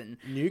hometowns. And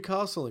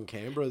Newcastle and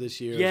Canberra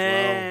this year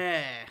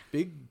as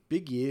well.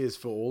 Big years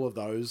for all of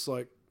those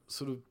like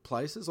sort of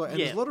places. Like, and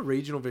there's a lot of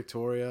regional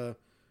Victoria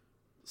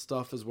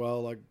stuff as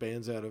well, like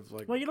bands out of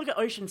like... Well, you look at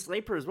Ocean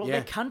Sleeper as well.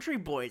 They're country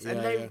boys,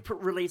 and they've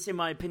released, in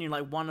my opinion,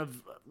 like one of,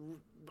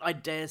 I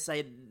dare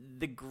say,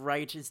 the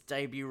greatest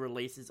debut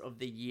releases of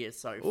the year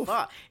so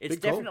far. It's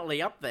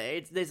definitely up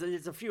there. There's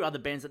a few other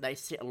bands that they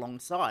sit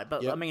alongside,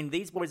 but I mean,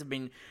 these boys have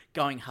been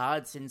going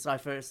hard since I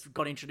first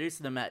got introduced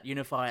to them at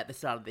Unify at the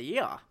start of the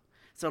year.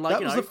 So like,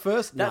 that was the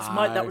first.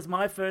 That was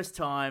my first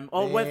time.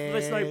 Oh,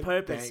 with No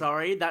Purpose.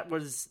 Sorry, that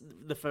was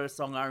the first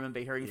song I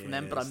remember hearing from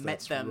them. But I met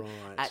them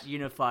at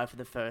Unify for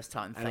the first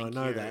time. And I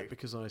know that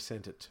because I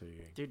sent it to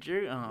you. Did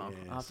you? Oh, yes.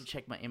 I'll have to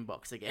check my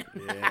inbox again.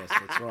 Yes,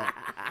 that's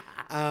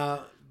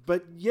right.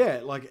 But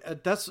yeah, like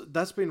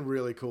that's been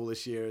really cool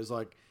this year. Is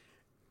like,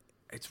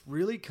 it's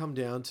really come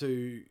down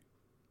to,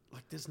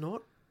 like, there's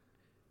not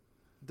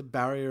the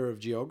barrier of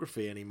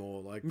geography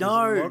anymore. Like,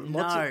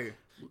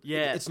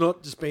 it's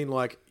not just been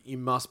like you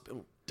must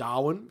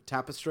Darwin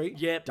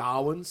Tapestry,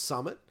 Darwin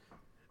Summit,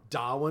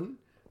 Darwin,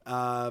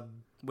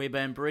 We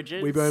Burn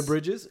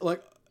Bridges.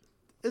 Like,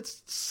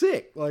 it's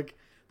sick. Like,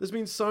 there's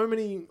been so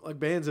many like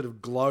bands that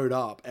have glowed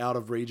up out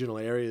of regional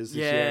areas this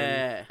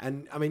year.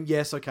 And I mean,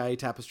 yes, okay,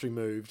 Tapestry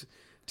moved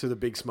to the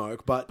Big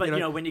Smoke, but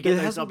when you get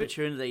those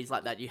opportunities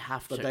like that, you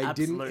have to. But they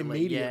absolutely. didn't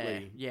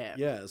immediately.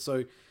 Yeah.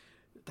 So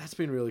that's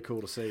been really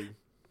cool to see.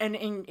 And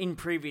in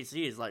previous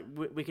years, like,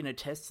 we can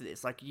attest to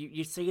this. Like,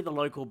 you see the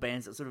local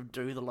bands that sort of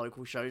do the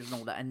local shows and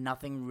all that, and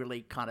nothing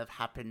really kind of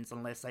happens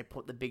unless they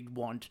put the big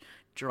want,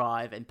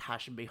 drive, and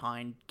passion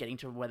behind getting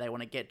to where they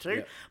want to get to.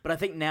 Yep. But I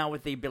think now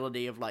with the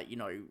ability of, like,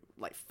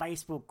 like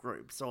Facebook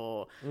groups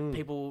or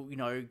people,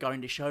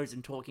 going to shows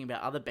and talking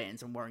about other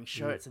bands and wearing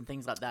shirts and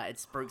things like that, it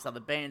spooks other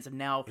bands. And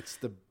now... It's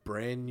the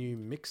brand new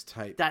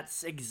mixtape.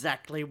 That's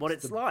exactly what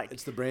it's like.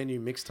 It's the brand new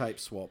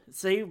mixtape swap.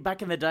 See,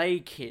 back in the day,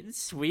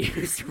 kids, we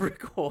used to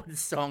record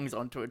songs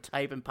onto a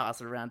tape and pass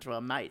it around to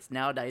our mates.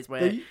 Nowadays, we're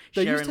sharing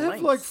They used to have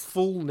links. like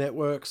full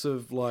networks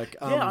of like...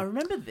 I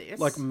remember this.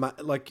 Like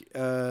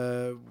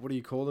what do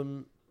you call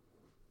them?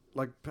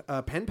 Like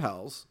pen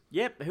pals.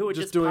 Yep, who would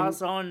just doing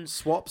pass on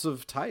swaps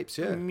of tapes,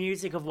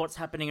 music of what's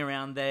happening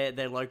around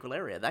their local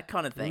area, that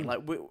kind of thing.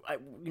 Like,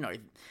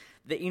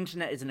 the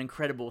internet is an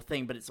incredible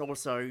thing, but it's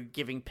also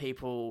giving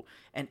people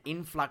an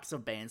influx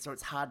of bands, so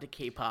it's hard to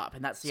keep up,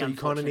 and that's the unfortunate thing.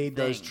 So you kind of need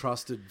those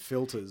trusted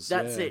filters.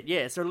 That's it,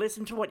 yeah. So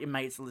listen to what your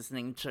mates are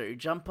listening to.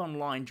 Jump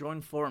online,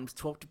 join forums,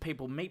 talk to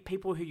people, meet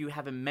people who you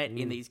haven't met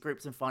in these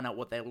groups and find out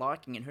what they're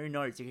liking, and who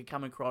knows, you could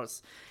come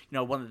across,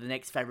 one of the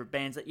next favourite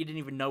bands that you didn't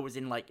even know was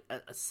in, like,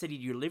 a city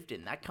you lived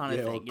in, that kind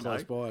of thing, or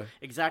close by.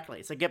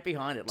 Exactly, so get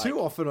behind it. Too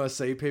often I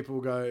see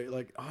people go,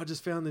 like, I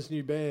just found this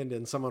new band,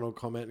 and someone will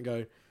comment and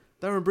go,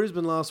 they were in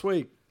Brisbane last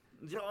week.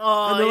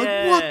 Oh, and they're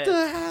like, what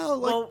the hell?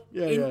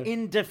 Like,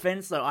 in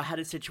defense, though, I had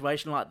a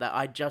situation like that.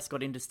 I just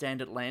got into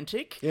Stand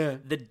Atlantic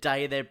the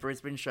day their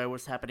Brisbane show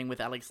was happening with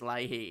Alex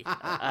Leahy.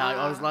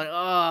 I was like,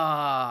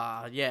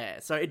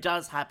 So it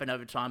does happen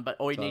over time, but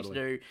all you need to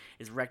do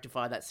is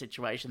rectify that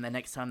situation the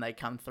next time they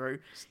come through.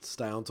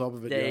 Stay on top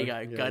of it. There you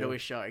go. Go to a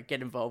show.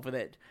 Get involved with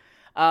it.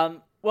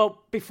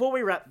 Well, before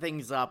we wrap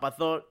things up, I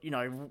thought,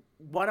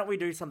 why don't we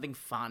do something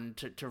fun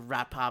to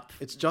wrap up?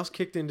 It's just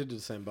kicked into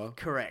December.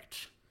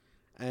 Correct.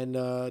 And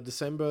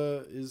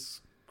December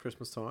is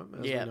Christmas time,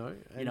 as we know.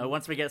 And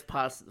once we get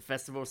past the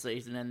festival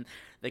season and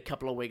the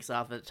couple of weeks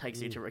after it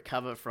takes you to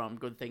recover from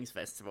Good Things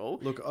Festival.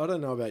 Look, I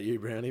don't know about you,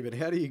 Brownie, but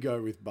how do you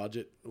go with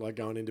budget, like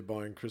going into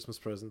buying Christmas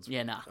presents?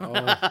 Yeah, nah.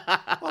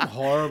 I'm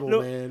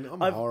horrible, man.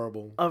 I'm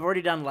horrible. I've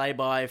already done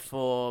lay-by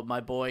for my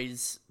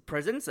boys'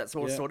 presents. That's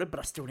all sorted, but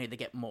I still need to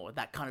get more.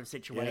 That kind of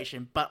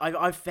situation. But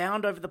I've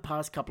found over the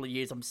past couple of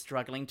years, I'm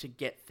struggling to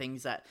get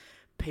things that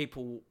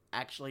people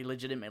actually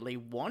legitimately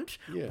want,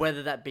 Yeah.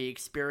 whether that be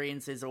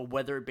experiences or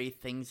whether it be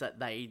things that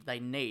they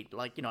need.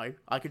 Like, you know,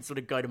 I could sort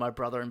of go to my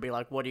brother and be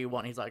like, what do you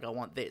want? He's like, I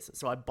want this.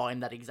 So I buy him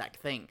that exact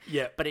thing.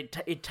 Yeah. But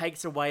it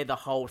takes away the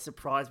whole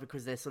surprise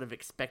because they're sort of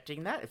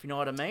expecting that, if you know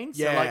what I mean.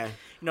 Yeah. So, like,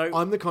 you know...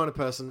 I'm the kind of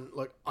person,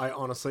 like, I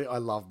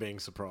love being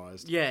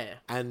surprised. Yeah.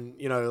 And,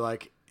 you know,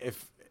 like,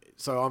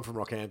 so I'm from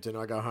Rockhampton.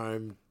 I go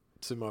home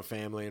to my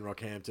family in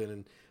Rockhampton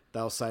and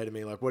they'll say to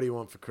me, like, what do you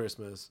want for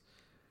Christmas?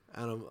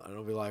 And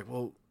I'll be like,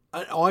 well,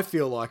 I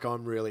feel like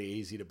I'm really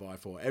easy to buy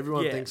for.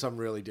 Everyone thinks I'm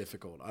really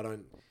difficult. I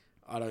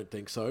don't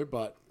think so,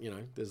 but, you know,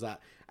 there's that.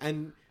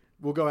 And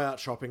we'll go out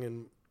shopping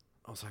and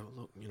I'll say,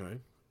 well, look, you know,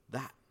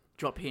 that.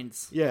 Drop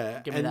hints. Yeah.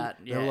 Give me that.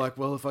 Yeah. They're like,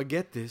 well, if I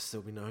get this,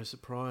 there'll be no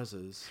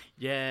surprises.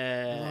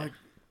 Yeah. Like,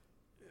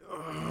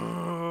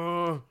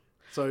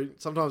 so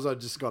sometimes I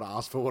just got to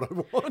ask for what I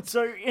want.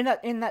 So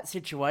in that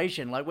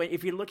situation, like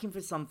if you're looking for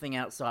something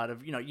outside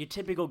of, you know, your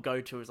typical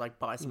go-to is like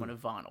buy someone a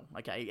vinyl,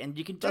 okay? And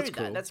you can do That's that.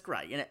 cool. That's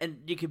great. And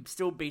you could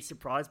still be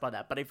surprised by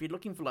that. But if you're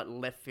looking for like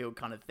left field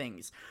kind of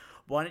things,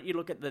 why don't you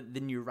look at the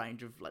new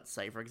range of, let's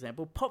say, for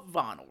example, pop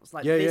vinyls?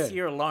 Like this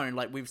year alone,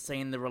 like we've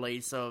seen the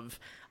release of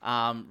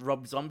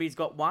Rob Zombie's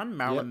got one,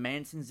 Marilyn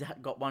Manson's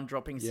got one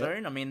dropping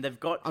soon. I mean, they've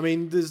got... I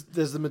mean, there's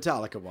the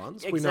Metallica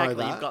ones. Exactly, we know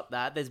that. You've got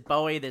that. There's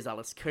Bowie, there's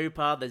Alice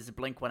Cooper, there's the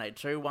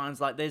Blink-182 ones.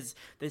 Like, there's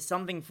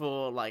something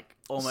for, like,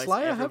 almost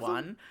Slayer have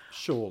everyone. them?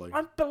 Surely.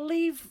 I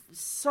believe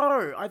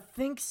so. I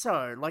think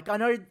so. Like, I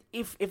know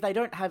if they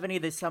don't have any,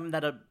 there's some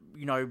that are,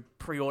 you know,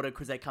 pre-ordered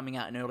because they're coming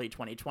out in early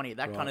 2020,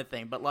 that kind of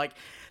thing. But, like,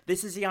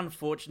 this is the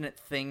unfortunate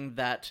thing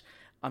that...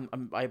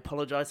 I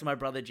apologise to my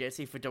brother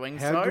Jesse for doing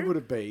so. How good would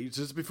it be,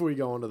 just before you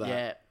go on to that,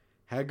 Yeah.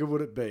 how good would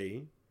it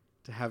be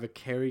to have a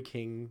Kerry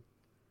King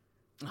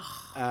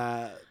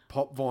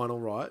pop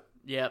vinyl, right?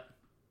 Yep.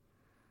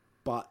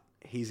 But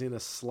he's in a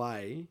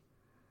sleigh.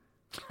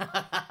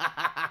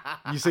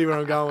 You see where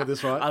I'm going with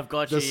this, right? I've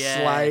got the you,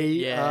 yeah. sleigh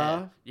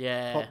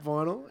Yeah. pop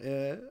vinyl.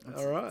 Yeah,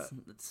 all right.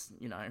 It's,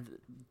 you know,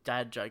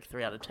 dad joke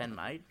 3 out of 10,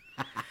 mate.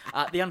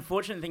 The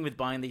unfortunate thing with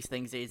buying these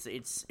things is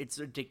it's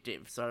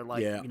addictive. So,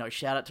 like, you know,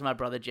 shout out to my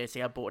brother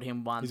Jesse. I bought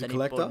him once, He's a and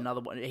collector? he bought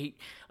another one.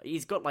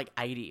 He's got like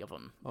 80 of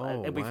them,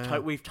 Oh, and wow.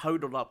 we've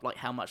totaled up like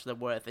how much they're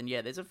worth. And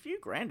yeah, there's a few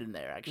grand in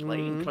there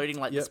actually, including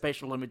like the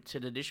special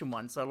limited edition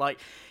one. So, like,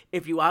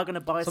 if you are going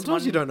to buy,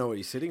 Sometimes you don't know what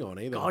you're sitting on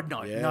either. God,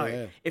 no, Yeah, no.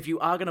 yeah. If you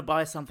are going to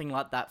buy something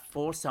like that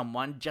for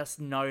someone, just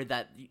know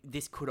that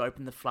this could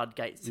open the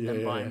floodgates to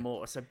them buying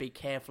more. So be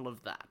careful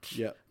of that.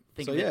 Yeah.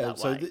 Think so of it yeah, that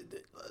so way.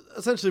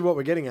 essentially what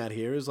we're getting at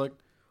here is like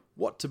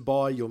what to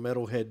buy your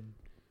metalhead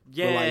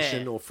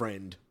relation or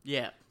friend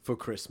Yeah. for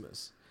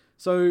Christmas.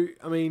 So,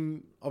 I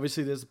mean,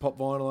 obviously there's the pop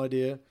vinyl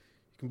idea. You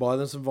can buy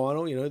them some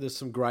vinyl. You know, there's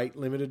some great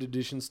limited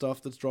edition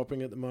stuff that's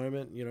dropping at the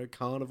moment. You know,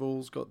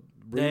 Carnival's got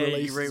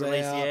re-releases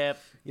re-release, out. yeah.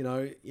 You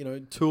know,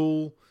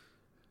 Tool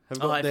have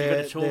got if you've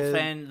got a Tool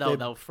fan,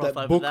 they'll froth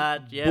over book,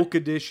 that. Yeah. book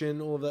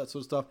edition, all of that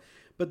sort of stuff.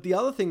 But the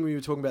other thing we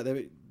were talking about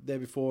there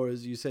before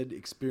is you said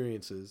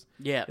experiences.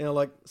 Yeah. Now,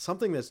 like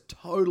something that's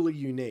totally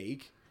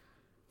unique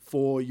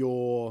for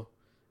your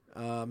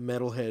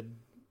metalhead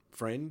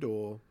friend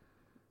or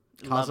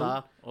cousin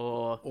Lover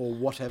or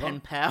whatever. pen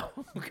pal.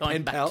 Going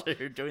Pen back pal.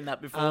 to doing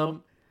that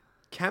before.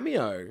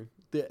 Cameo,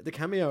 the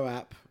Cameo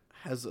app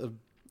has a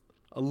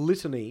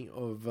litany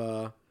of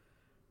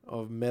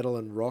metal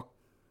and rock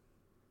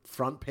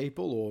front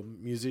people or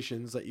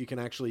musicians that you can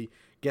actually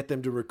get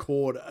them to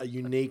record a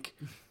unique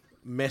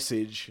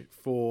message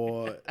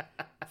for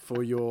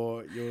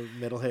your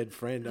metalhead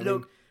friend. I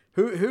Look-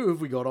 mean, who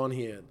have we got on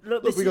here?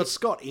 Look, we this got is-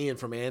 Scott Ian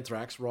from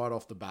Anthrax right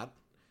off the bat.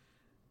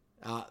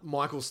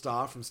 Michael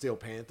Starr from Steel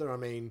Panther. I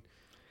mean,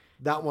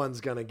 that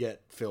one's going to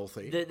get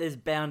filthy. There's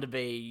bound to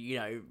be, you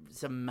know,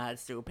 some mad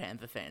Steel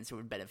Panther fans who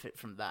would benefit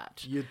from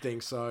that. You'd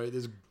think so.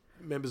 There's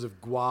members of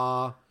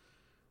GWAR.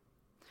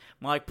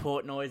 Mike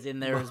Portnoy's in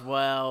there as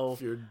well.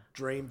 If you're a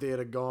Dream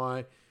Theater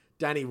guy.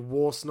 Danny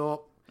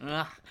Warsnop.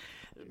 Ugh.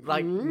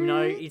 Like, you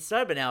know, he's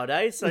sober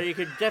nowadays, so you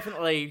could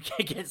definitely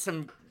get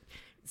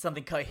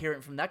something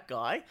coherent from that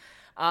guy.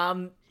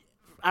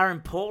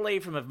 Aaron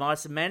Pauley from Of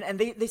Mice and Men. And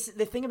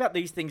the thing about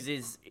these things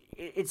is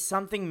it's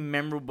something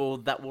memorable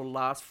that will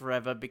last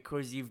forever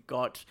because you've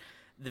got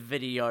the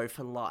video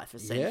for life,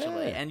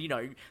 essentially. Yeah. And, you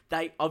know,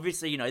 they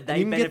obviously, you know, they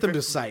You can get them benefit to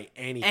from say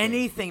anything.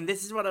 anything.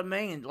 This is what I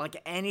mean. Like,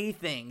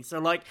 anything. So,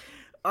 like...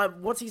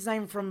 what's his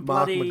name from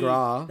Mark bloody...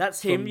 McGrath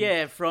That's him,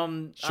 from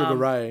from... Sugar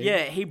Ray.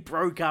 Yeah, he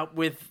broke up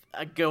with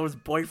a girl's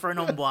boyfriend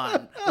on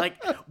one. Like,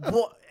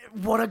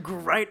 what a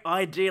great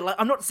idea. Like,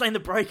 I'm not saying to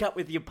break up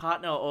with your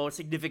partner or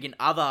significant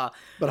other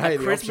But at hey,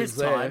 the Christmas option's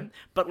there. time.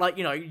 But, like,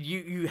 you know,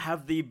 you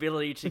have the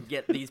ability to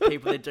get these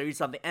people to do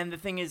something. And the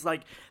thing is,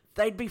 like,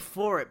 they'd be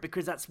for it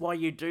because that's why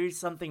you do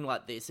something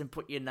like this and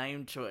put your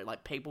name to it.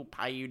 Like, people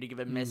pay you to give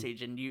a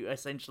message and you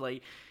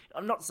essentially...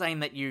 I'm not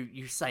saying that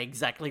you say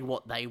exactly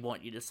what they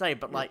want you to say,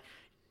 but, like...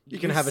 You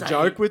can have a say-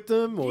 joke with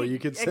them, or Yeah, you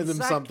could send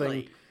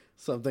exactly. them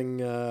something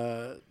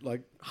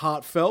like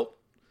heartfelt.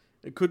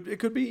 It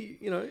could be,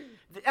 you know,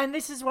 And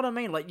this is what I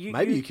mean. Like,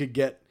 maybe you could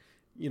get,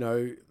 you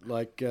know,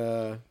 like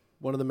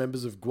one of the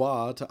members of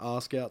GWAR to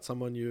ask out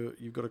someone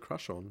you've got a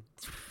crush on.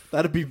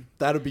 That'd be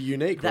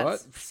unique, right?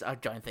 I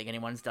don't think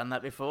anyone's done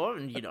that before,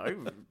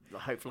 and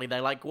hopefully they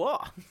like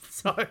GWAR.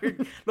 So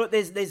look,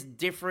 there's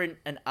different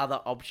and other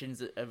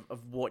options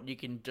of what you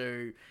can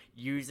do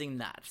using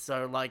that.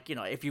 So like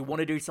if you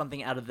want to do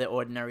something out of the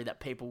ordinary that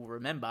people will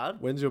remember.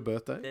 When's your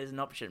birthday? There's an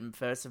option,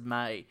 1st of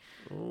May.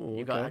 Oh,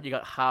 you okay.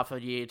 got half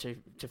a year to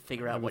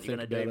figure out what you're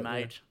going to do,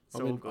 mate.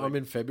 Yeah. I'm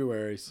in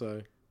February,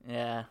 so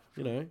yeah,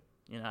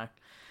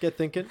 get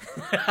thinking.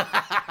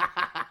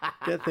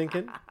 Get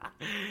thinking.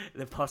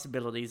 The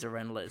possibilities are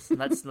endless.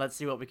 Let's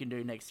see what we can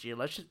do next year.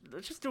 Let's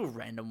just do a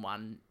random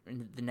one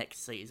in the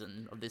next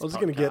season of this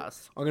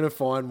podcast. I'm going to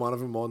find one of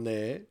them on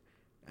there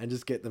and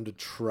just get them to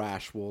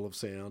trash Wall of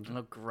Sound.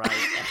 Oh, great.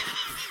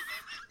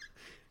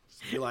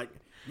 Be like,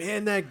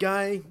 man, that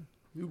guy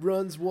who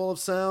runs Wall of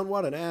Sound,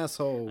 what an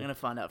asshole. I'm going to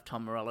find out if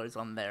Tom Morello's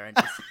on there and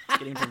just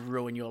get him to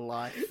ruin your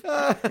life.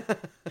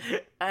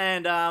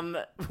 And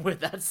with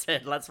that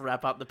said, let's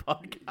wrap up the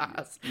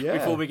podcast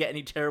before we get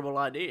any terrible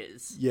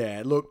ideas.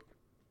 Yeah, look,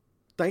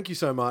 thank you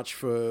so much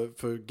for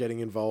getting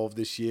involved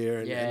this year.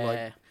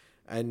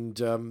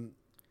 And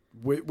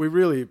we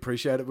really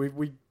appreciate it.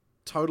 We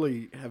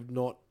totally have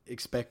not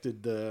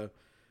expected the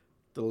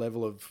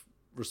level of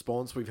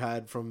response we've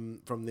had from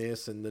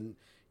this, and then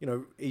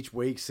each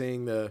week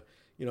seeing the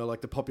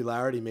the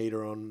popularity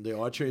meter on the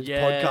iTunes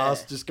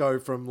podcast just go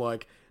from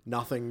like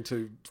nothing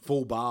to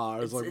full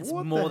bar. It's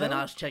what more than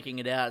us checking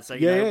it out. So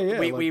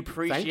we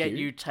appreciate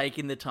you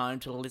taking the time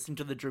to listen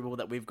to the dribble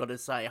that we've got to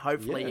say.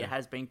 Hopefully it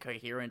has been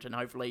coherent, and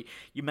hopefully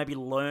you maybe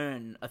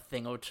learn a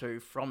thing or two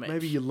from it.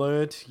 Maybe you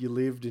learnt, you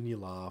lived, and you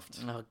laughed.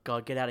 Oh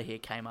God, get out of here,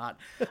 Kmart.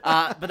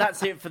 But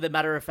that's it for the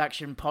Matter of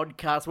Faction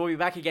podcast. We'll be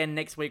back again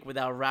next week with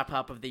our wrap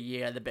up of the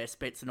year, the best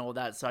bits and all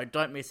that. So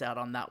don't miss out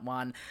on that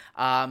one.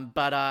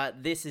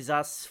 But this is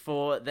us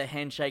for the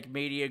Handshake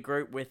Media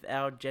Group with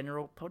our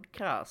general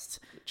podcast.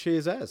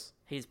 Cheers, as.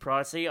 He's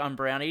Pricey. I'm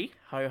Brownie.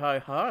 Ho, ho,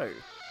 ho.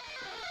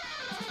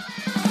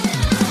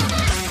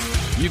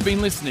 You've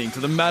been listening to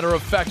the Matter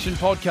of Faction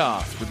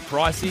podcast with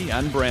Pricey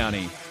and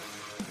Brownie.